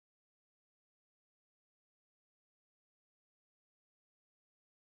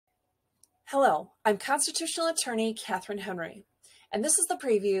Hello, I'm constitutional attorney Catherine Henry, and this is the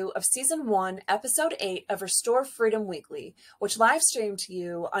preview of Season 1, Episode 8 of Restore Freedom Weekly, which live streamed to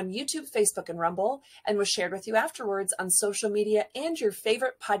you on YouTube, Facebook, and Rumble, and was shared with you afterwards on social media and your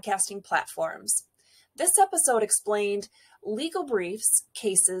favorite podcasting platforms. This episode explained legal briefs,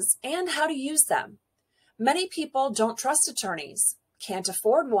 cases, and how to use them. Many people don't trust attorneys, can't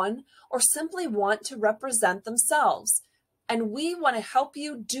afford one, or simply want to represent themselves. And we want to help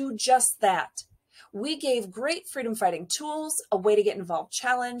you do just that. We gave great freedom fighting tools, a way to get involved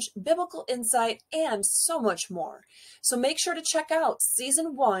challenge, biblical insight, and so much more. So make sure to check out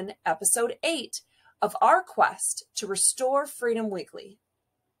Season 1, Episode 8 of our quest to restore freedom weekly.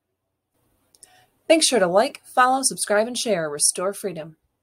 Make sure to like, follow, subscribe, and share Restore Freedom.